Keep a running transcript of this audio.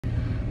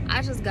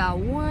I just got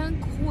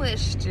one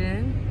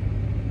question.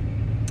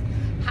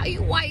 How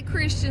you white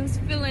Christians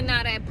feeling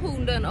now that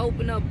Putin done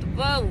opened up the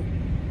vote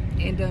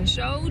and done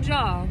showed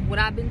y'all what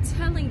I've been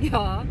telling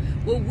y'all,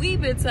 what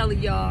we've been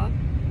telling y'all,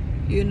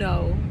 you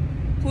know,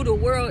 who the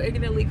world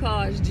ignorantly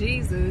calls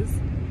Jesus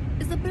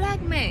is a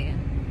black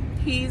man.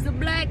 He's a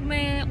black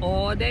man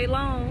all day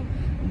long,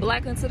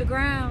 black unto the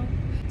ground.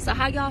 So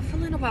how y'all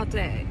feeling about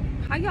that?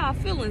 How y'all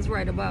feelings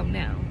right about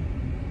now?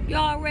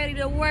 Y'all ready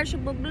to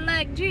worship a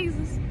black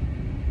Jesus?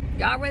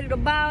 Y'all ready to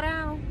bow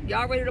down?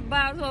 Y'all ready to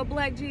bow to a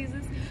black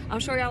Jesus? I'm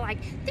sure y'all like,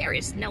 there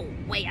is no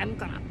way I'm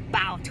gonna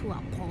bow to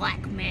a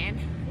black man.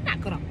 I'm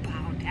not gonna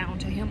bow down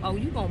to him. Oh,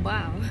 you gonna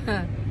bow.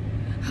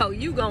 Oh,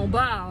 you gonna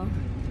bow.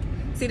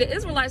 See, the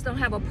Israelites don't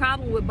have a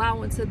problem with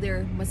bowing to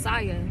their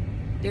Messiah,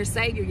 their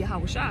Savior,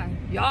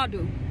 Yahushua. Y'all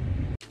do.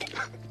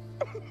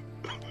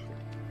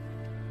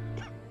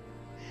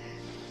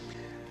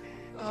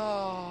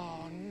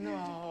 Oh,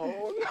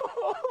 no.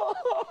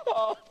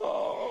 No.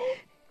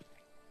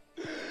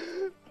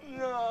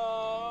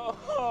 No.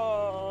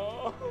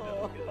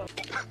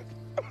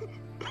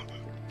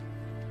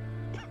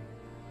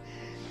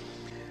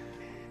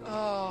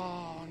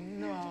 Oh,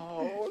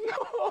 no.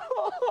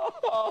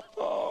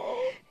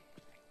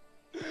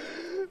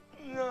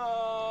 No.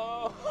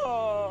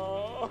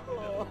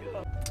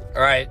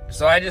 All right,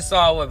 so I just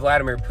saw what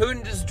Vladimir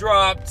Putin just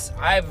dropped.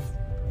 I'm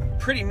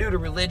pretty new to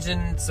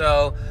religion,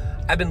 so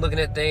I've been looking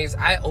at things.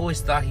 I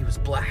always thought he was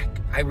black.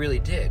 I really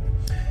did.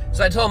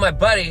 So I told my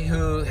buddy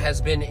who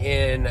has been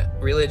in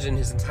religion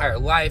his entire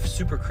life,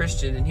 super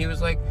Christian, and he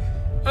was like,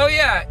 oh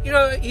yeah, you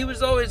know, he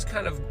was always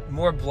kind of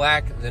more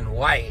black than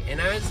white.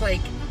 And I was like,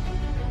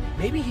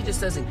 maybe he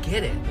just doesn't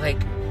get it. Like,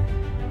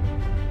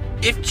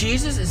 if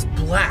Jesus is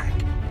black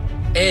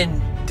and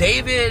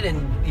David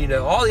and, you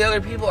know, all the other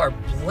people are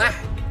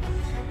black,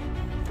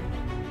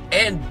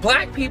 and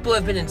black people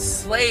have been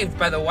enslaved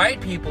by the white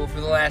people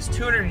for the last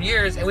 200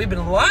 years, and we've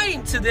been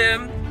lying to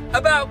them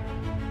about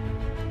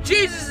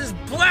Jesus is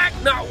black,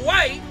 not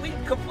white. We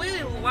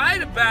completely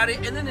lied about it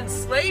and then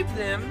enslaved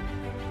them.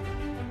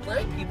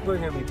 Black people are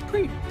gonna be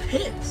pretty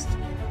pissed.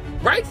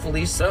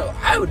 Rightfully so.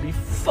 I would be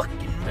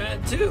fucking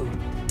mad too.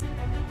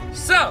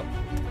 So,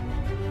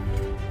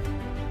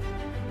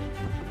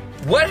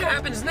 what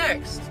happens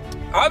next?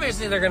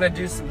 Obviously they're gonna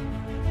do some,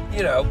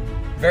 you know,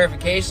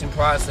 verification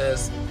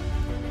process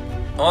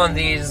on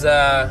these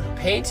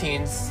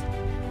paintings,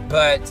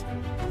 but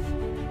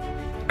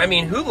I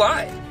mean, who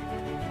lied?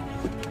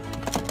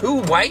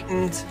 Who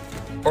whitened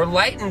or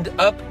lightened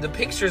up the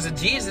pictures of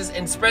Jesus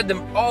and spread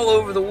them all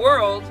over the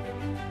world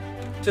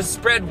to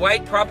spread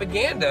white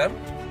propaganda?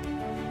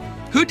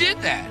 Who did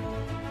that?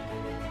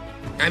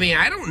 I mean,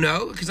 I don't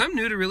know, because I'm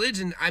new to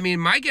religion. I mean,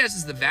 my guess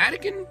is the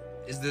Vatican.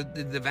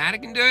 Did the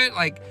Vatican do it?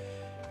 Like,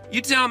 you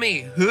tell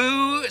me,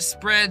 who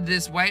spread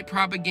this white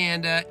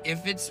propaganda?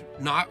 If it's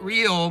not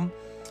real,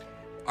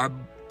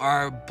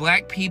 are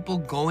black people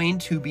going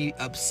to be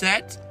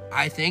upset?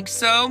 I think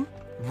so.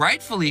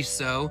 Rightfully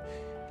so.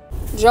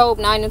 Job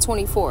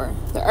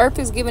 9:24. The earth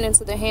is given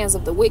into the hands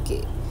of the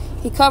wicked.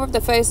 He covered the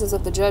faces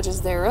of the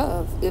judges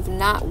thereof. If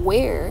not,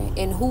 where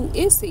and who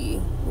is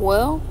he?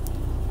 Well,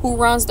 who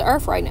runs the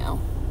earth right now?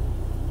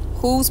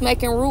 Who's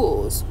making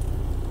rules?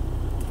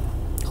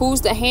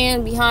 Who's the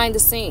hand behind the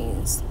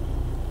scenes?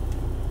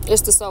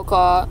 It's the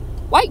so-called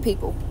white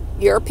people,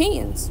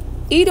 Europeans,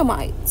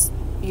 Edomites,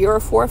 your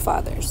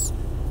forefathers.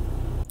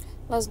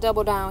 Let's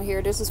double down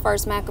here. This is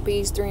 1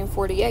 Maccabees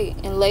 3:48.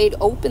 And laid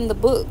open the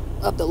book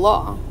of the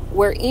law,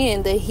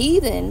 wherein the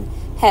heathen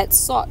had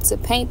sought to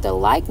paint the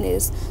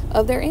likeness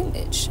of their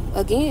image.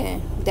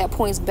 Again, that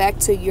points back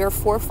to your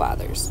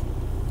forefathers.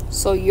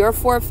 So your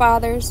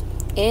forefathers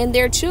and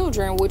their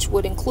children, which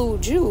would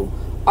include you,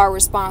 are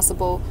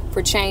responsible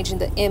for changing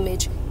the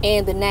image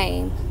and the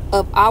name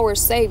of our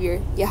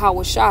Savior,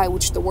 Yahushua,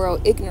 which the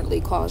world ignorantly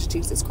calls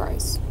Jesus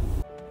Christ.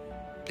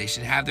 They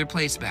should have their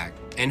place back.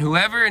 And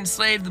whoever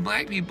enslaved the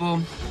black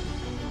people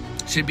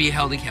should be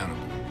held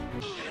accountable.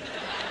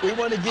 We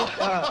want to get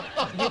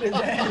his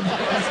hand.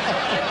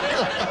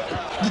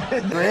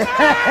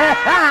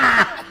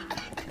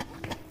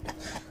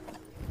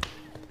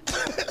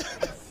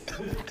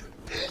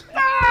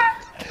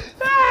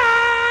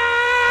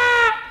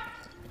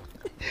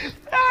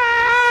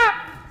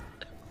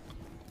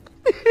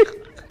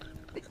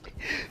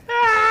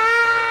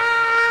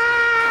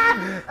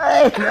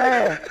 Hey,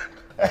 man.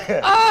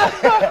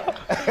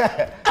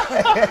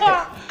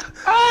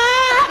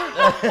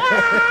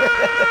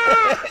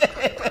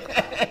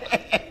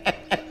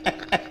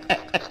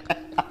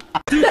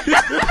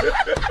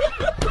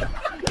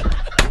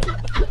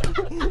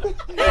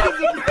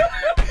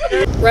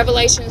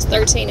 Revelations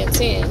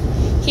 13:10.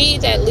 He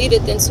that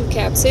leadeth into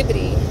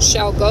captivity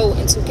shall go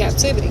into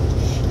captivity.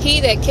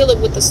 He that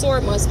killeth with the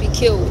sword must be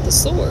killed with the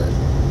sword.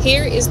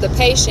 Here is the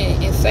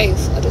patience and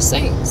faith of the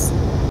saints.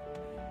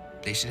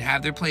 They should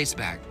have their place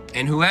back.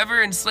 And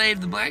whoever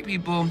enslaved the black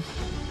people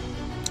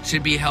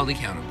should be held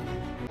accountable.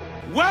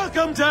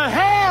 Welcome to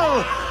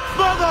hell,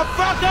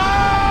 motherfucker!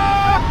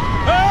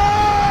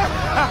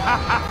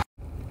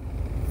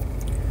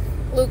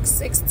 Luke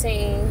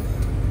 16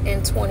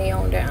 and 20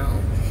 on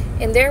down.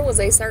 And there was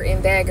a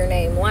certain beggar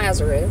named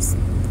Lazarus,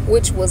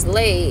 which was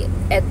laid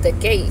at the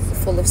gate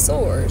full of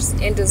sores,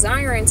 and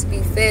desiring to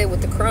be fed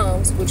with the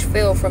crumbs which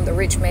fell from the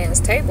rich man's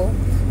table.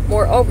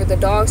 Moreover, the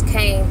dogs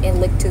came and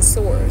licked his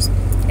sores.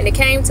 And it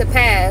came to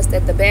pass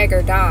that the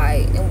beggar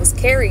died, and was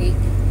carried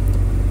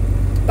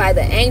by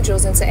the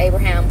angels into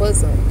Abraham's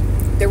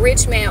bosom. The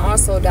rich man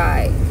also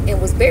died,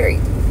 and was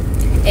buried.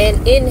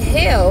 And in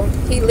hell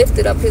he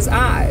lifted up his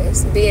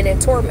eyes, being in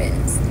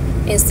torments,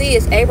 and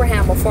seeth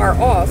Abraham afar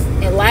off,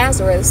 and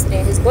Lazarus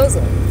in his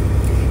bosom.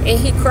 And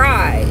he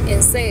cried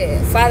and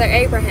said, Father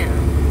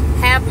Abraham,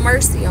 have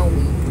mercy on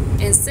me,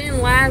 and send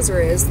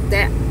Lazarus,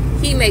 that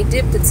he may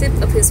dip the tip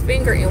of his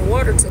finger in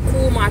water to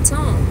cool my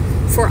tongue,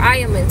 for I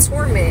am in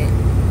torment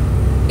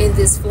in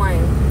this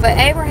flame. But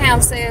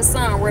Abraham said,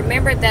 Son,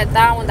 remember that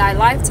thou in thy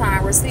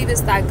lifetime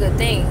receivest thy good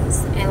things,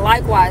 and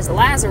likewise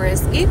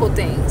Lazarus evil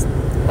things.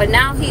 But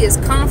now he is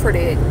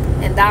comforted,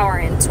 and thou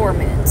art in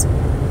torment.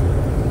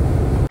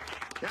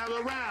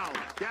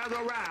 Gather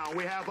around.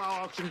 We have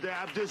our auction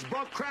dab. This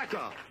buck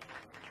cracker.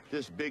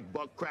 This big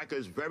buck cracker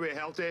is very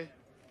healthy,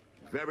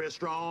 very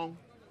strong,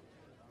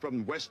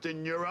 from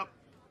Western Europe.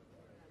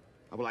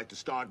 I would like to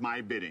start my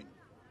bidding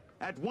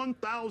at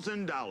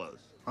 $1,000.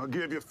 I'll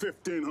give you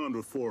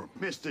 $1,500 for him.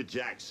 Mr.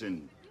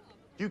 Jackson,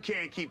 you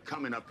can't keep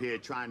coming up here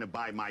trying to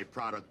buy my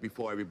product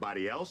before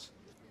everybody else.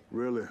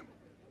 Really?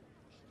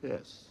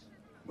 Yes.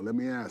 Well, let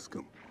me ask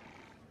him.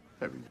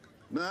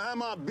 Now,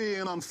 am I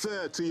being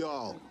unfair to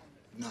y'all?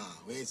 Nah,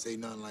 we ain't say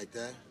nothing like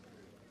that.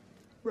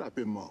 Wrap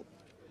him up.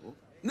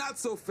 Not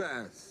so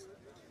fast.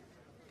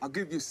 I'll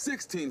give you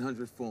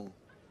 $1,600 for him.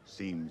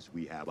 Seems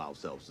we have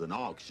ourselves an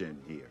auction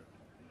here.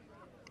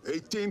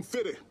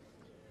 1850.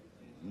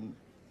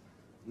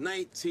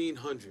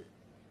 1,900.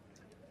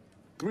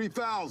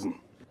 3,000.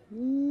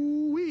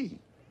 Ooh-wee.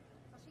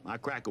 My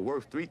cracker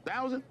worth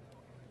 3,000?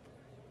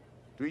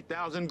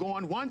 3,000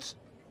 going once?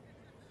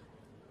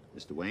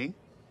 Mr. Wayne?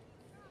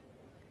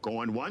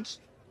 Going once?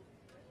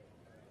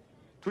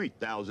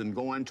 3,000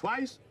 going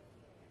twice?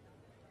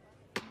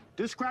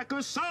 This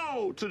cracker's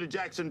sold to the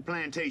Jackson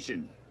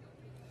plantation.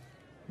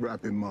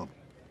 Wrap him up.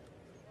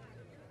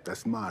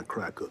 That's my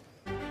cracker.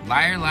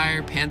 Liar,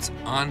 liar, pants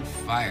on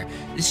fire.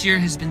 This year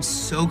has been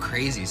so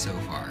crazy so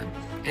far,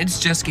 and it's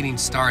just getting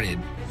started.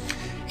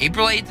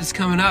 April 8th is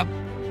coming up.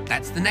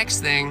 That's the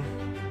next thing.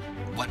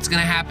 What's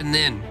gonna happen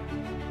then?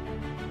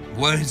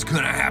 What is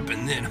gonna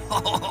happen then?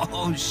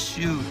 Oh,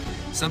 shoot.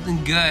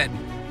 Something good.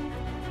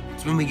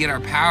 It's when we get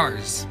our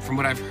powers, from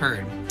what I've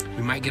heard.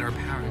 We might get our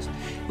powers.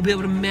 We'll be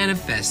able to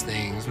manifest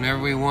things whenever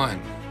we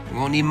want. We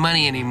won't need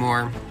money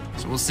anymore,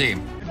 so we'll see.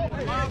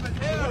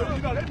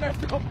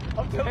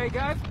 Hey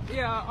guys,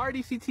 yeah,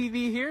 RDC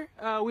TV here.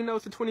 We know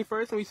it's the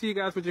 21st and we see you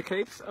guys with your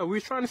capes. We were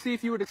trying to see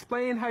if you would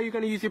explain how you're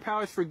going to use your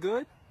powers for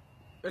good.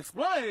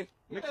 Explain?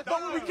 But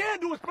what we can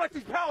do is flex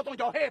these powers on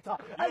your head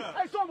top. Hey,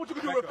 show him what you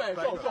can do real fast.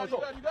 Show.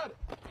 You got it.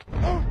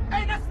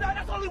 Hey,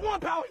 that's only one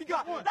power he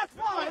got. That's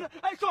fine.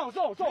 Hey, show.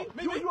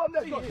 You up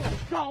next.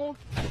 Show.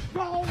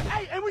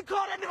 Hey, and we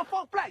call that nigga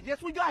Folk Flat.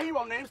 Yes, we got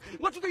hero names.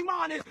 What you think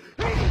mine is?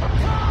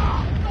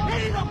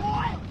 He's a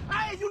boy.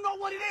 Hey, you know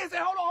what it is. Hey,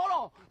 hold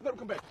on. Let him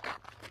come back.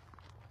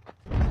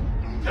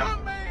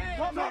 Jump man.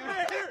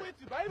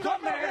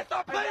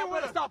 Stop playing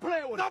with us.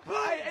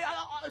 Hey,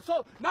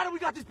 so now that we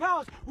got these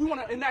powers, we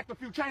want to enact a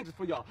few changes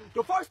for y'all.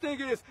 The first thing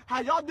is how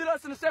y'all did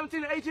us in the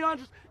 17 and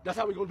 1800s. That's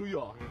how we gonna do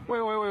y'all.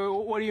 Wait,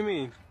 what do you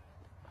mean?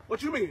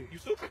 What you mean? You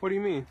stupid? What do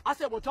you mean? I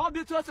said what y'all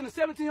did to us in the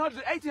 1700s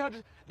and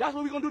 1800s, that's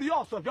what we gonna do to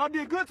y'all. So if y'all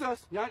did good to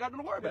us, y'all ain't got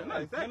nothing to worry about. Yeah,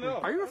 exactly.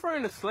 Are you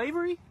referring to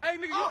slavery? Hey,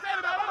 nigga, you said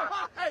about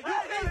us. Hey, you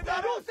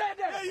said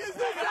that. You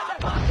said that.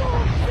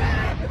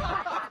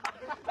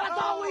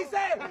 That's all we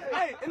said.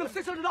 Hey, in them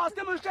 $600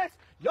 stimulus checks,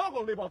 y'all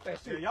gonna live off that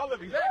shit. Y'all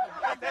live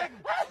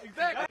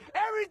exactly.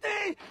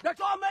 Everything that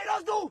y'all made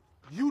us do,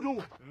 you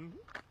doing.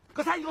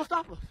 Cause how you gonna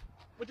stop us?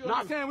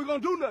 Not saying we gonna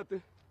do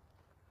nothing,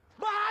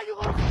 but how you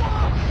gonna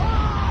stop us?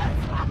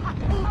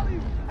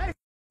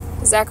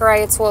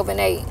 Zechariah 12 and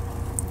 8.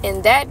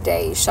 In that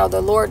day shall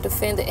the Lord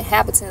defend the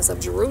inhabitants of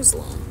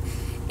Jerusalem,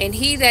 and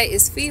he that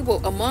is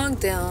feeble among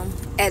them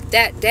at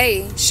that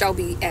day shall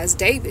be as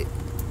David.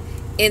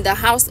 And the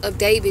house of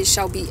David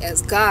shall be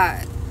as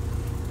God,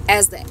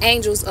 as the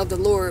angels of the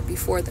Lord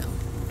before them.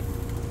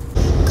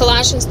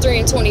 Colossians 3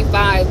 and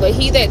 25. But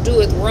he that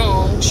doeth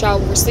wrong shall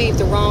receive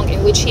the wrong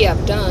in which he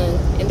hath done,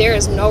 and there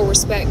is no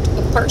respect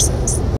of persons.